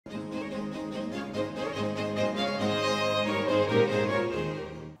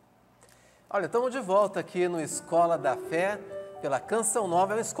Olha, estamos de volta aqui no Escola da Fé, pela Canção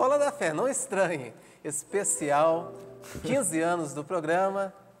Nova. É uma Escola da Fé, não estranhe. Especial, 15 anos do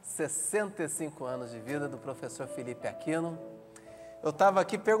programa, 65 anos de vida do professor Felipe Aquino. Eu estava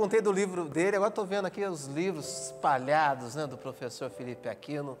aqui, perguntei do livro dele, agora estou vendo aqui os livros espalhados, né, do professor Felipe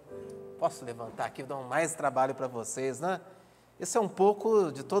Aquino. Posso levantar aqui, dar mais trabalho para vocês, né? Esse é um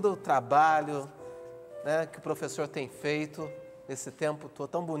pouco de todo o trabalho, né, que o professor tem feito nesse tempo todo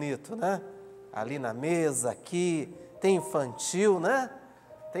tão bonito, né? Ali na mesa, aqui, tem infantil, né?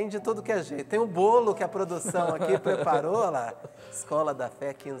 Tem de tudo que é jeito. Tem o bolo que a produção aqui preparou, lá, Escola da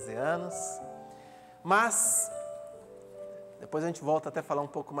Fé, 15 anos. Mas, depois a gente volta até a falar um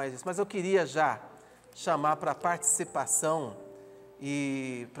pouco mais disso. Mas eu queria já chamar para participação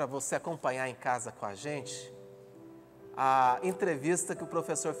e para você acompanhar em casa com a gente a entrevista que o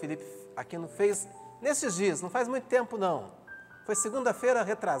professor Felipe Aquino fez nesses dias, não faz muito tempo não. Foi segunda-feira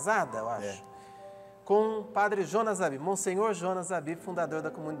retrasada, eu acho. Com o padre Jonas Abib, Monsenhor Jonas Abib, fundador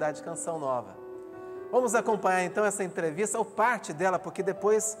da comunidade Canção Nova. Vamos acompanhar então essa entrevista, ou parte dela, porque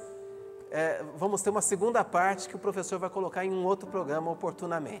depois vamos ter uma segunda parte que o professor vai colocar em um outro programa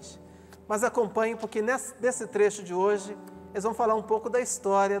oportunamente. Mas acompanhem, porque nesse trecho de hoje, eles vão falar um pouco da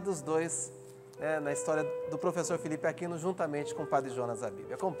história dos dois, na história do professor Felipe Aquino, juntamente com o padre Jonas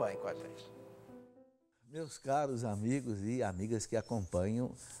Abib. Acompanhem com a gente. Meus caros amigos e amigas que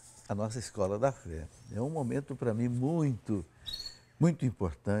acompanham a nossa Escola da Fé. É um momento para mim muito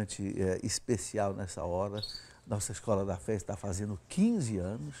importante, especial nessa hora. Nossa Escola da Fé está fazendo 15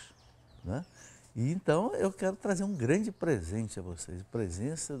 anos, né? E então eu quero trazer um grande presente a vocês, a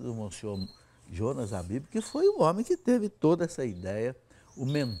presença do Monsenhor Jonas Abib, que foi o homem que teve toda essa ideia, o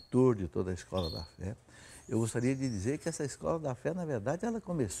mentor de toda a Escola da Fé. Eu gostaria de dizer que essa Escola da Fé, na verdade, ela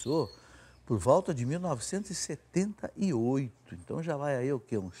começou por volta de 1978, então já vai aí o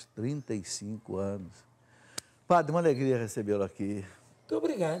quê? Uns 35 anos. Padre, uma alegria recebê-lo aqui. Muito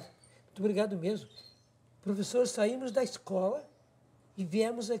obrigado mesmo. Professor, saímos da escola e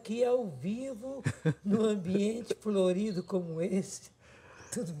viemos aqui ao vivo, num ambiente florido como esse,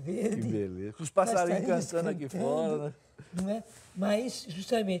 tudo verde. Que beleza, os passarinhos cantando aqui fora, né? Não é? Mas,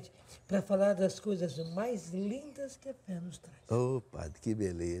 justamente, para falar das coisas mais lindas que a fé nos traz. Ô, padre, que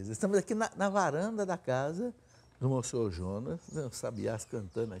beleza. Estamos aqui na varanda da casa do Monsenhor Jonas, né? Os sabiás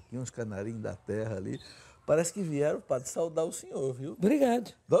cantando aqui, uns canarinhos da terra ali. Parece que vieram, padre, saudar o senhor, viu?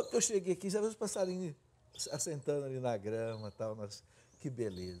 Obrigado. Logo que eu cheguei aqui, já vi os passarinhos assentando ali na grama e tal. Mas que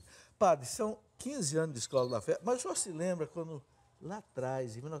beleza. Padre, são 15 anos de Escola da Fé, mas o senhor se lembra quando, lá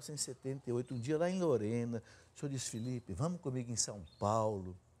atrás, em 1978, um dia lá em Lorena, o senhor disse, Felipe, vamos comigo em São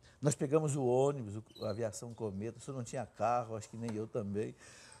Paulo. Nós pegamos o ônibus, a Aviação Cometa, o senhor não tinha carro, acho que nem eu também.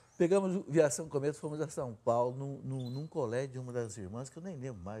 Pegamos a Aviação Cometa, fomos a São Paulo, num colégio de uma das irmãs, que eu nem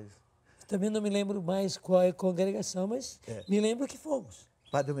lembro mais. Também não me lembro mais qual é a congregação, mas me lembro que fomos.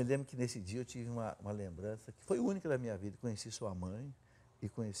 Padre, eu me lembro que nesse dia eu tive uma lembrança, que foi única da minha vida. Conheci sua mãe e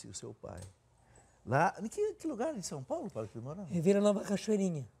conheci o seu pai. Lá, em que lugar de São Paulo, padre, que morava? Vila Nova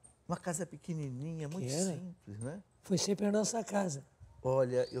Cachoeirinha. Uma casa pequenininha, muito simples, né? Foi sempre a nossa casa.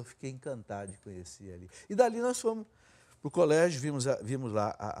 Olha, eu fiquei encantado de conhecer ali. E dali nós fomos para o colégio, vimos lá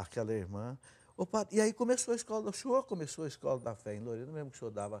aquela irmã. Opa, e aí começou a escola, o senhor começou a Escola da Fé em Lorena, mesmo que o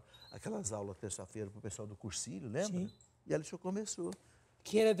senhor dava aquelas aulas terça-feira para o pessoal do cursilho, lembra? Sim. E ali o senhor começou.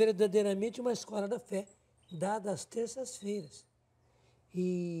 Que era verdadeiramente uma escola da fé, dada às terças-feiras.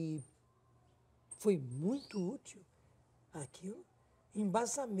 E foi muito útil aquilo,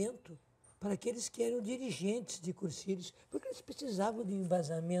 embasamento para aqueles que eram dirigentes de cursilhos, porque eles precisavam de um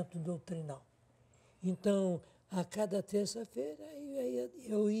embasamento doutrinal. Então, a cada terça-feira,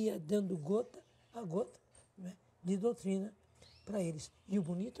 eu ia dando gota a gota, né, de doutrina para eles. E o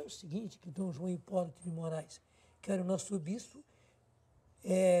bonito é o seguinte, que Dom João Hipólito de Moraes, que era o nosso bispo,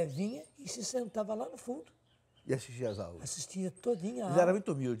 vinha e se sentava lá no fundo. E assistia às aulas? Assistia todinha a aula. Ele era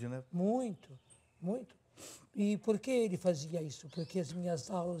muito humilde, né? Muito, muito. E por que ele fazia isso? Porque as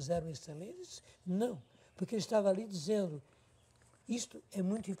minhas aulas eram excelentes? Não, porque ele estava ali dizendo, isto é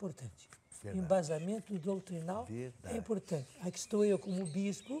muito importante. Verdade. Embasamento doutrinal é importante. Aqui estou eu como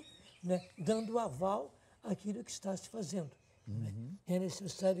bispo, né, dando aval àquilo que está se fazendo. Né? É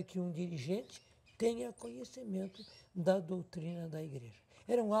necessário que um dirigente tenha conhecimento da doutrina da igreja.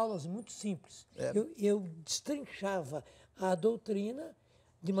 Eram aulas muito simples. Eu destrinchava a doutrina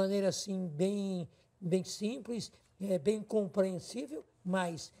de maneira assim bem simples, bem compreensível,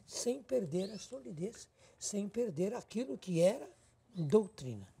 mas sem perder a solidez, sem perder aquilo que era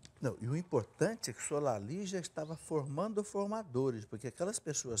doutrina. Não, e o importante é que o senhor ali já estava formando formadores, porque aquelas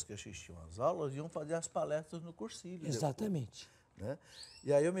pessoas que assistiam às aulas iam fazer as palestras no cursilho. Exatamente. né?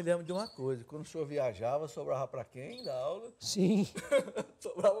 E aí eu me lembro de uma coisa, quando o senhor viajava, sobrava para quem da aula? Sim.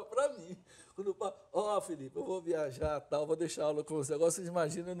 Sobrava para mim. Quando Felipe, eu vou viajar, tal, vou deixar a aula com você. Agora vocês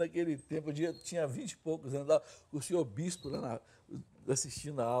imaginam naquele tempo, eu tinha 20 e poucos anos, lá, o senhor bispo lá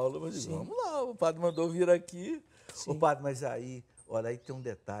assistindo a aula, mas eu digo, vamos lá, o padre mandou vir aqui. Sim. O padre, mas aí, olha, aí tem um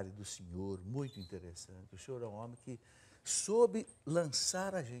detalhe do senhor muito interessante. O senhor é um homem que soube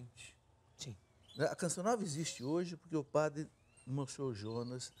lançar a gente. Sim. A Canção Nova existe hoje porque o padre Monsenhor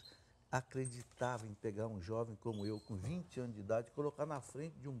Jonas acreditava em pegar um jovem como eu, com 20 anos de idade, e colocar na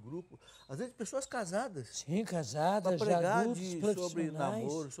frente de um grupo, às vezes pessoas casadas. Sim, casadas, para pregar já adultos, sobre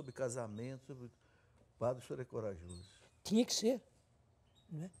namoro, sobre casamento, sobre... Padre, o senhor é corajoso. Tinha que ser.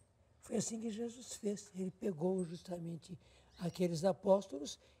 Né? Foi assim que Jesus fez. Ele pegou justamente aqueles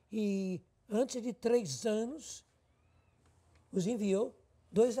apóstolos e, antes de 3 anos, os enviou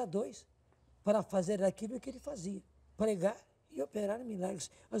 2 a 2 para fazer aquilo que ele fazia, pregar e operar milagres,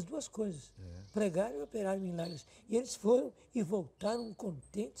 as duas coisas, pregar e operar milagres. E eles foram e voltaram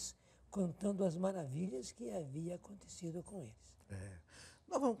contentes, contando as maravilhas que havia acontecido com eles.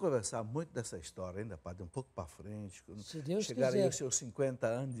 Nós vamos conversar muito dessa história ainda, padre, um pouco para frente. Quando Se Deus chegar quiser. aí os seus 50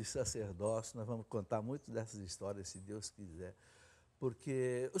 anos de sacerdócio, nós vamos contar muito dessas histórias, se Deus quiser.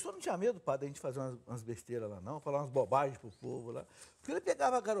 Porque o senhor não tinha medo, padre, a gente fazer umas besteiras lá, não? Falar umas bobagens para o povo lá. Porque ele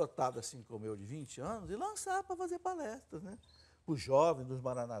pegava a garotada, assim como eu, de 20 anos, e lançava para fazer palestras, né? Os jovens dos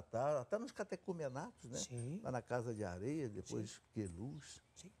Maranatá, até nos catecumenatos, né? Sim. Lá na Casa de Areia, depois Queluz.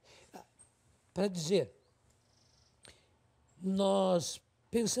 Para dizer, nós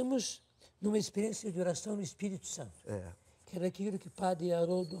pensamos numa experiência de oração no Espírito Santo, que era aquilo que o padre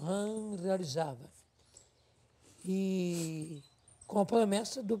Haroldo Ram realizava. E com a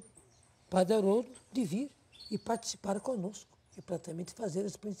promessa do padre Haroldo de vir e participar conosco e praticamente fazer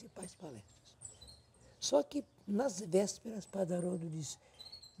as principais palestras. Só que nas vésperas, padre Haroldo disse,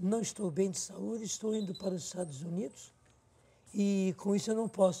 não estou bem de saúde, estou indo para os Estados Unidos e com isso eu não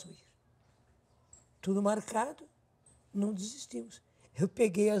posso ir. Tudo marcado, não desistimos. Eu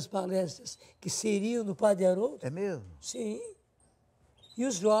peguei as palestras que seriam do padre Haroldo. É mesmo? Sim. E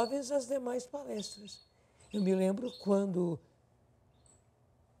os jovens, as demais palestras. Eu me lembro quando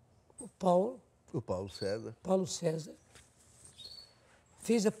o Paulo César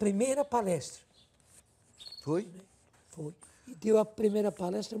fez a primeira palestra. Foi? Foi. E deu a primeira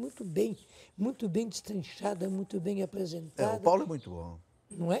palestra muito bem destrinchada, muito bem apresentada. O Paulo é muito bom.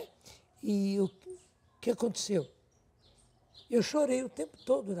 Não é? E o que aconteceu? Eu chorei o tempo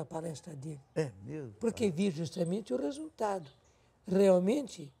todo na palestra dele. É mesmo? Porque vi justamente o resultado.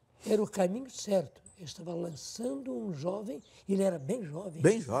 Realmente era o caminho certo. Eu estava lançando um jovem, ele era bem jovem.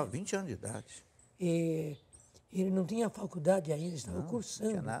 Bem jovem, 20 anos de idade. E ele não tinha faculdade ainda, estava cursando.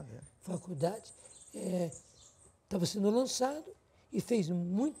 Não tinha nada. Faculdade. Estava sendo lançado e fez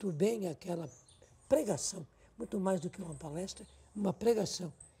muito bem aquela pregação, muito mais do que uma palestra, uma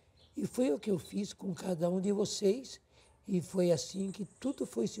pregação. E foi o que eu fiz com cada um de vocês, e foi assim que tudo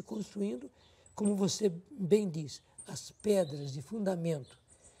foi se construindo, como você bem diz, as pedras de fundamento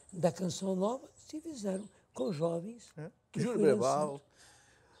da Canção Nova se fizeram com jovens. Júlio Breval,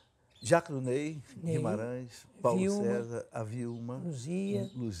 Jacques Ney, Guimarães, Paulo Vilma, César, a Vilma,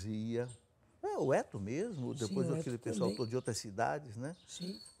 Luzia. O Eto mesmo, depois Sim, aquele Eto pessoal também. todo de outras cidades, né?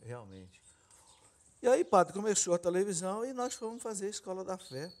 Sim. Realmente. E aí, padre, começou a televisão e nós fomos fazer a Escola da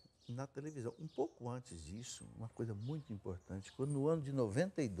Fé na televisão. Um pouco antes disso, uma coisa muito importante, quando no ano de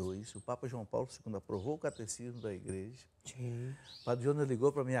 92, o Papa João Paulo II aprovou o catecismo da igreja, Sim. o padre Jonas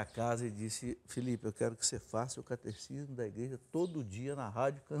ligou para minha casa e disse, Felipe, eu quero que você faça o catecismo da igreja todo dia na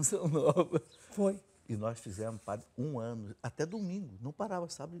Rádio Canção Nova. Foi. E nós fizemos, padre, 1 ano, até domingo, não parava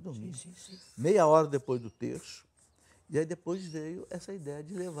sábado e domingo. Sim. Meia hora depois do terço, e aí depois veio essa ideia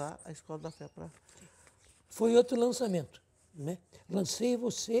de levar a Escola da Fé para... Foi outro lançamento, né? Lancei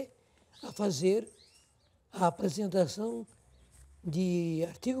você a fazer a apresentação de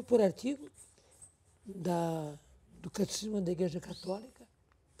artigo por artigo do Catecismo da Igreja Católica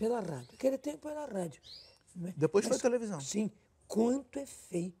pela rádio. Naquele tempo era rádio. Né? Depois foi televisão. Sim. Quanto é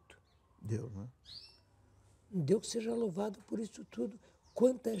feito. Deu, né? Deus seja louvado por isso tudo.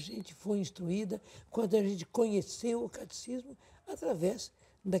 Quanta gente foi instruída, quanta gente conheceu o catecismo através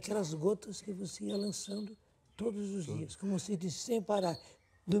daquelas gotas que você ia lançando todos os dias, como se disse, sem parar.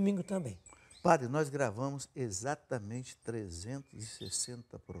 Domingo também. Padre, nós gravamos exatamente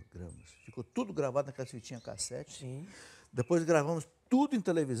 360 programas. Ficou tudo gravado naquela fitinha cassete. Sim. Depois gravamos tudo em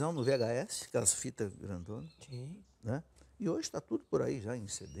televisão, no VHS, aquelas fitas grandonas. Sim. Né? E hoje está tudo por aí já, em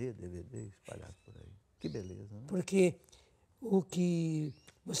CD, DVD, espalhado por aí. Que beleza, né? Porque o que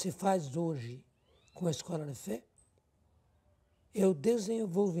você faz hoje com a Escola da Fé é o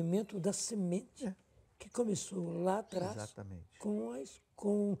desenvolvimento da semente que começou lá atrás. Exatamente.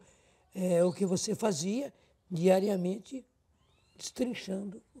 Com o que você fazia diariamente,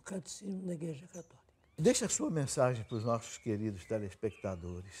 destrinchando o catecismo da Igreja Católica. Deixa a sua mensagem para os nossos queridos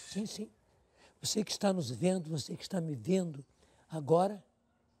telespectadores. Sim, sim. Você que está nos vendo, você que está me vendo agora,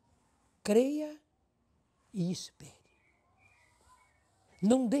 creia e espere.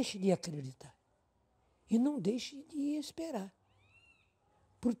 Não deixe de acreditar e não deixe de esperar.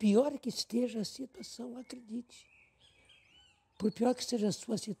 Por pior que esteja a situação, acredite. Por pior que seja a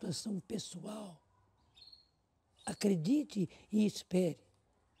sua situação pessoal, acredite e espere.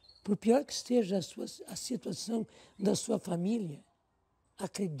 Por pior que esteja a situação da sua família,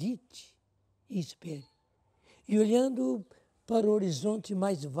 acredite e espere. E olhando para o horizonte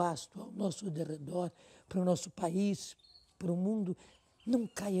mais vasto, ao nosso derredor, para o nosso país, para o mundo, não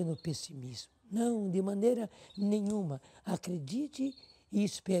caia no pessimismo. Não, de maneira nenhuma. Acredite e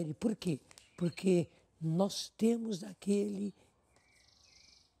espere. Por quê? Porque nós temos aquele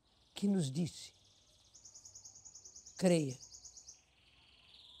que nos disse: creia,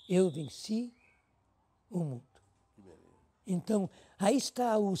 eu venci o mundo. Então, aí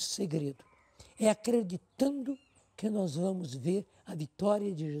está o segredo. É acreditando que nós vamos ver a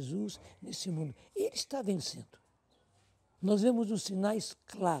vitória de Jesus nesse mundo. Ele está vencendo. Nós vemos os sinais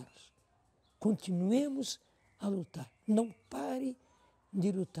claros. Continuemos a lutar. Não pare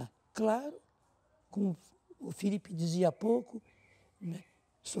de lutar. Claro, como o Felipe dizia há pouco, né,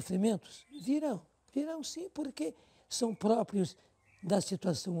 sofrimentos virão sim, porque são próprios da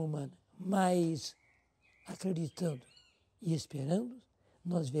situação humana. Mas, acreditando e esperando,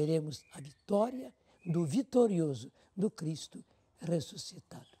 nós veremos a vitória do vitorioso, do Cristo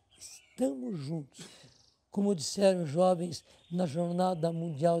ressuscitado. Estamos juntos. Como disseram os jovens na Jornada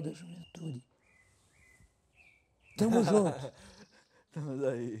Mundial da Juventude. Estamos juntos. Estamos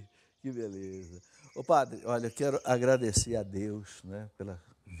aí, que beleza. Ô padre, olha, eu quero agradecer a Deus, né, pela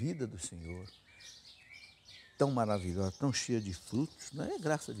vida do Senhor, tão maravilhosa, tão cheia de frutos, né? É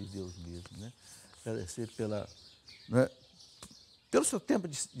graça de Deus mesmo, né? Agradecer né, pelo seu tempo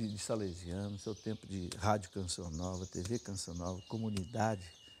de salesiano, seu tempo de Rádio Canção Nova, TV Canção Nova, Comunidade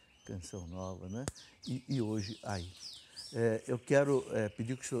Canção Nova, né? E hoje aí. Eu quero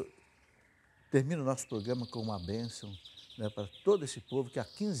pedir que o senhor termine o nosso programa com uma bênção, né, para todo esse povo que há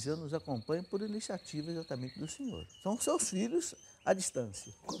 15 anos nos acompanha por iniciativa exatamente do senhor. São seus filhos à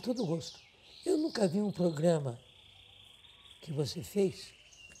distância. Com todo gosto. Eu nunca vi um programa que você fez,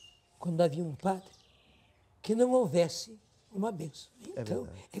 quando havia um padre, que não houvesse uma bênção. Então,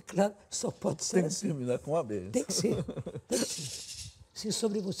 é claro, só pode ser Tem que assim. terminar com uma bênção. Tem que ser, tem que ser. Se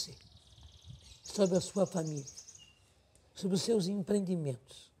sobre você, sobre a sua família, sobre os seus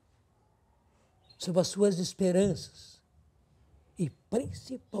empreendimentos, sobre as suas esperanças e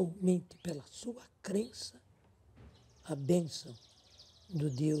principalmente pela sua crença, a bênção do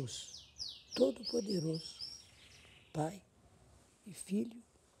Deus Todo-Poderoso, Pai e Filho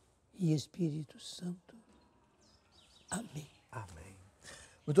e Espírito Santo. Amém. Amém.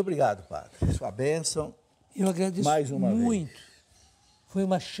 Muito obrigado, padre. Sua bênção. Eu agradeço mais uma muito. vez. Foi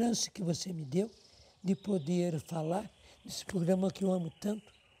uma chance que você me deu de poder falar nesse programa que eu amo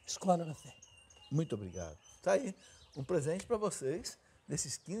tanto, Escola da Fé. Muito obrigado. Está aí um presente para vocês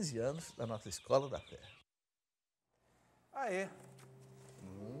nesses 15 anos da nossa Escola da Fé. Aê!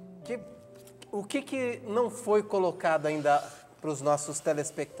 O que não foi colocado ainda para os nossos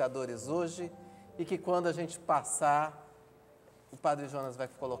telespectadores hoje e que quando a gente passar, o Padre Jonas vai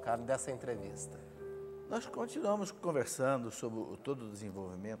colocar dessa entrevista? Nós continuamos conversando sobre todo o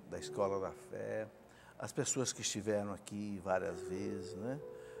desenvolvimento da Escola da Fé, as pessoas que estiveram aqui várias vezes, né?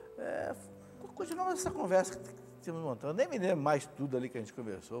 Continuamos essa conversa que tínhamos montado. Nem me lembro mais tudo ali que a gente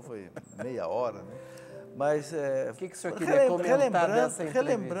conversou, foi meia hora, né? Mas o que o senhor queria comentar dessa entrevista?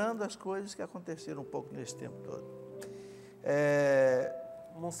 Relembrando as coisas que aconteceram um pouco nesse tempo todo.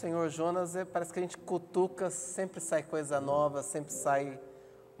 Monsenhor Jonas, parece que a gente cutuca, sempre sai coisa nova, sempre sai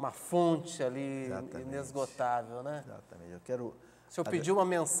uma fonte ali inesgotável, né? Exatamente. O senhor pediu uma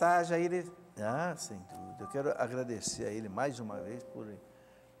mensagem, aí ele... sem dúvida. Eu quero agradecer a ele mais uma vez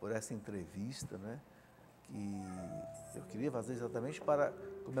por essa entrevista, né? Que eu queria fazer exatamente para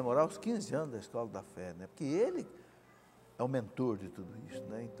comemorar os 15 anos da Escola da Fé, né? Porque ele é o mentor de tudo isso,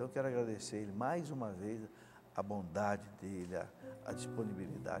 né? Então eu quero agradecer a ele mais uma vez a bondade dele, a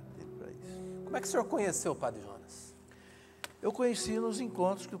disponibilidade dele para isso. Como é que o senhor conheceu o Padre Jonas? Eu conheci nos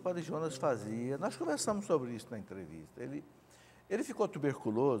encontros que o Padre Jonas fazia. Nós conversamos sobre isso na entrevista. Ele ficou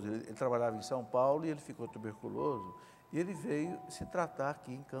tuberculoso, ele trabalhava em São Paulo e ele ficou tuberculoso e ele veio se tratar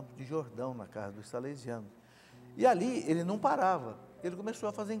aqui em Campos de Jordão, na casa dos salesianos. E ali ele não parava, ele começou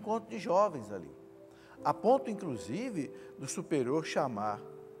a fazer encontro de jovens ali, a ponto, inclusive, do superior chamar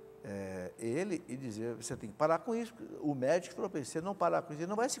ele e dizer, você tem que parar com isso. O médico falou para ele, se você não parar com isso, ele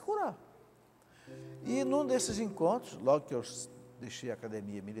não vai se curar. E num desses encontros, logo que eu deixei a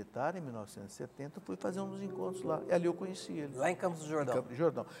academia militar, em 1970, fui fazer um dos encontros lá, e ali eu conheci ele. Lá em Campos do Jordão? Em Campos do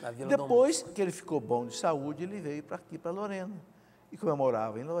Jordão. Na Vila Depois que ele ficou bom de saúde, ele veio para aqui, para Lorena. E como eu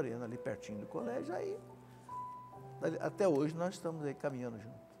morava em Lorena, ali pertinho do colégio, aí, até hoje, nós estamos aí caminhando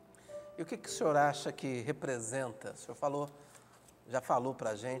juntos. E o que o senhor acha que representa? O senhor já falou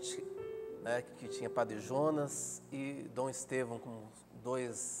para a gente, né, que tinha Padre Jonas e Dom Estevão como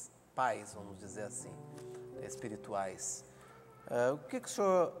dois pais, vamos dizer assim, espirituais.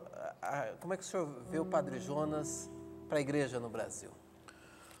 Como é que o senhor vê o Padre Jonas para a igreja no Brasil?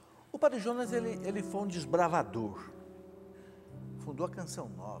 O Padre Jonas, ele foi um desbravador, fundou a Canção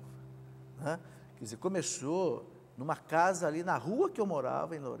Nova, né? Quer dizer, começou numa casa ali na rua que eu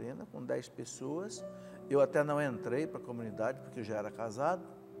morava, em Lorena, com 10 pessoas. Eu até não entrei para a comunidade, porque eu já era casado,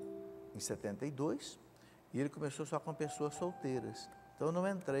 em 72, e ele começou só com pessoas solteiras. Então, eu não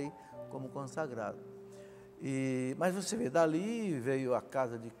entrei como consagrado. Mas você vê, dali veio a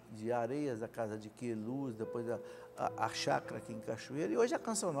casa de Areias, a casa de Queluz, depois a chácara aqui em Cachoeira, e hoje a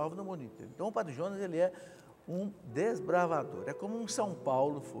Canção Nova no Mundo inteiro. Então, o Padre Jonas, ele é um desbravador, é como um São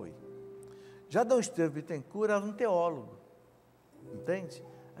Paulo foi. Já Dom Estevão Bittencourt era um teólogo, entende?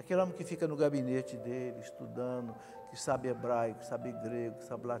 Aquele homem que fica no gabinete dele, estudando, que sabe hebraico, sabe grego,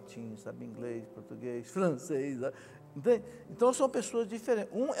 sabe latim, sabe inglês, português, francês, entende? Então, são pessoas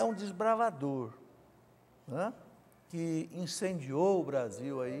diferentes. Um é um desbravador, né, que incendiou o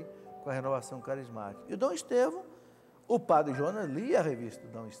Brasil aí com a renovação carismática. E o Dom Estevão, o Padre Jonas lia a revista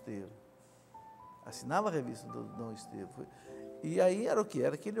do Dom Estevão, assinava a revista do Dom Estevão. E aí era o que?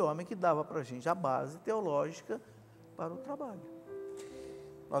 Era aquele homem que dava para a gente a base teológica para o trabalho.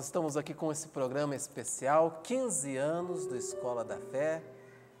 Nós estamos aqui com esse programa especial, 15 anos do Escola da Fé,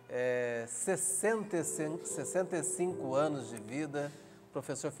 65 anos de vida.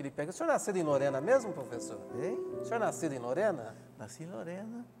 Professor Felipe, o senhor nascido em Lorena mesmo, professor? Hein? O senhor nascido em Lorena? Nasci em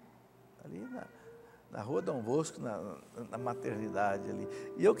Lorena, ali na Rua Dom Bosco, na maternidade ali.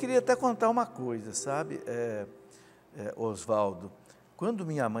 E eu queria até contar uma coisa, sabe, Oswaldo, quando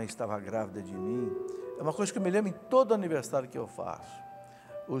minha mãe estava grávida de mim, é uma coisa que eu me lembro em todo aniversário que eu faço.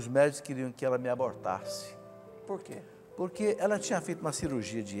 Os médicos queriam que ela me abortasse. Por quê? Porque ela tinha feito uma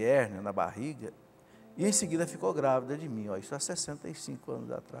cirurgia de hérnia na barriga e em seguida ficou grávida de mim, isso há 65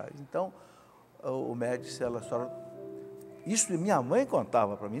 anos atrás. Então, o médico disse, isso minha mãe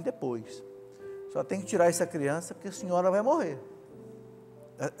contava para mim depois, só tem que tirar essa criança porque a senhora vai morrer.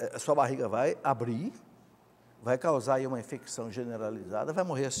 A sua barriga vai abrir, vai causar aí uma infecção generalizada, vai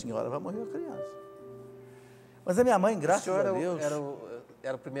morrer a senhora, vai morrer a criança. Mas a minha mãe, graças a Deus...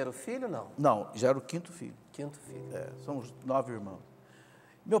 Era o primeiro filho, não? Não, já era o quinto filho. Quinto filho. Somos 9 irmãos.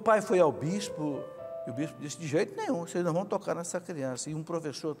 Meu pai foi ao bispo, e o bispo disse, de jeito nenhum, vocês não vão tocar nessa criança. E um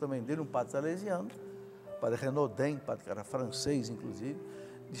professor também dele, um padre salesiano, padre Renaudin, padre que era francês, inclusive,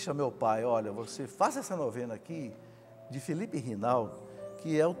 disse ao meu pai, olha, você faça essa novena aqui de Felipe Rinaldo,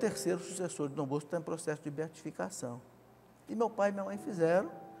 que é o terceiro sucessor de Dom Bosco, que está em processo de beatificação. E meu pai e minha mãe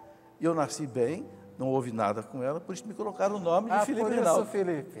fizeram, e eu nasci bem, não houve nada com ela, por isso me colocaram o nome de Felipe Rinaldo.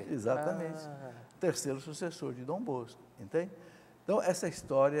 Felipe. Exatamente. Terceiro sucessor de Dom Bosco, entende? Então, essa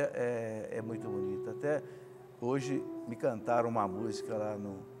história é muito bonita. Até hoje me cantaram uma música lá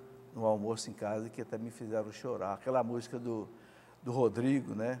no almoço em casa que até me fizeram chorar. Aquela música do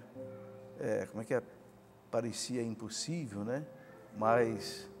Rodrigo, né? Como é que é? Parecia impossível, né?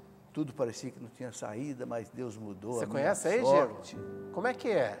 Mas tudo parecia que não tinha saída, mas Deus mudou. Você conhece aí, Diego? Como é que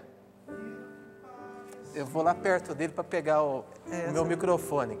é? Eu vou lá perto dele para pegar o meu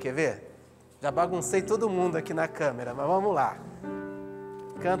microfone, quer ver? Já baguncei todo mundo aqui na câmera, mas vamos lá.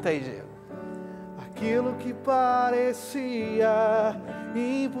 Canta aí, Diego. Aquilo que parecia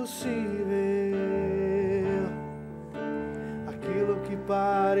impossível, aquilo que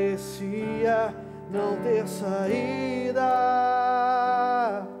parecia não ter saída,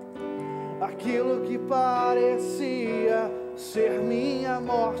 aquilo que parecia ser minha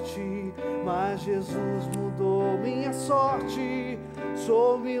morte, mas Jesus mudou minha sorte.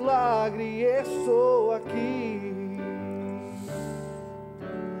 Sou milagre e estou aqui.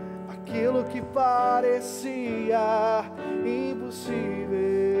 Aquilo que parecia impossível,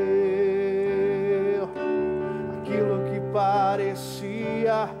 aquilo que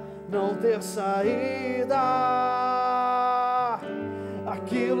parecia não ter saída,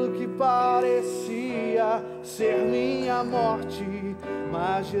 aquilo que parecia ser minha morte,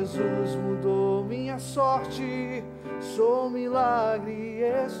 mas Jesus mudou minha sorte. Sou um milagre e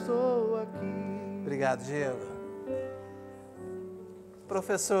estou aqui. Obrigado, Diego.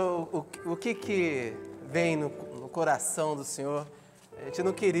 Professor, o que vem no coração do senhor? A gente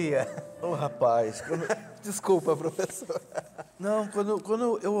não queria. Ô, rapaz, Desculpa, professor. não,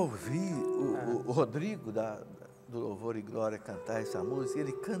 quando eu ouvi o Rodrigo do Louvor e Glória cantar essa música,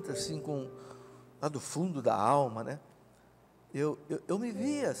 ele canta assim lá do fundo da alma, né? Eu me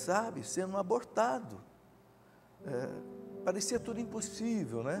via, sabe, sendo abortado. Parecia tudo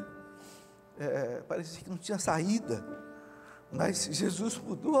impossível, né? Parecia que não tinha saída. Mas Jesus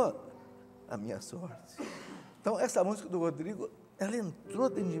mudou a minha sorte. Então, essa música do Rodrigo, ela entrou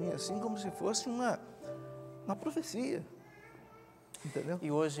dentro de mim assim, como se fosse uma profecia. Entendeu? E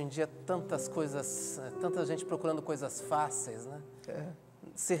hoje em dia, tantas coisas, tanta gente procurando coisas fáceis, né?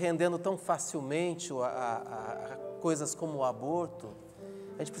 Se rendendo tão facilmente a coisas como o aborto.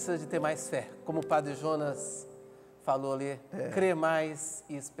 A gente precisa de ter mais fé. Como o padre Jonas falou ali, crer mais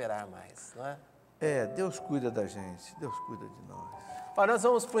e esperar mais, não é? Deus cuida da gente, Deus cuida de nós. Olha, nós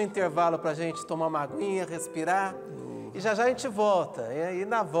vamos para o intervalo para a gente tomar uma aguinha, respirar, e já a gente volta. E aí,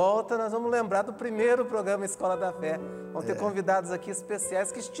 na volta, nós vamos lembrar do primeiro programa Escola da Fé. Vão ter convidados aqui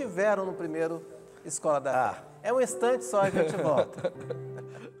especiais que estiveram no primeiro Escola da Fé. É um instante só e a gente volta.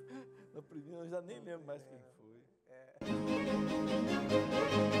 No primeiro eu já nem lembro mais quem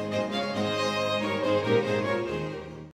foi.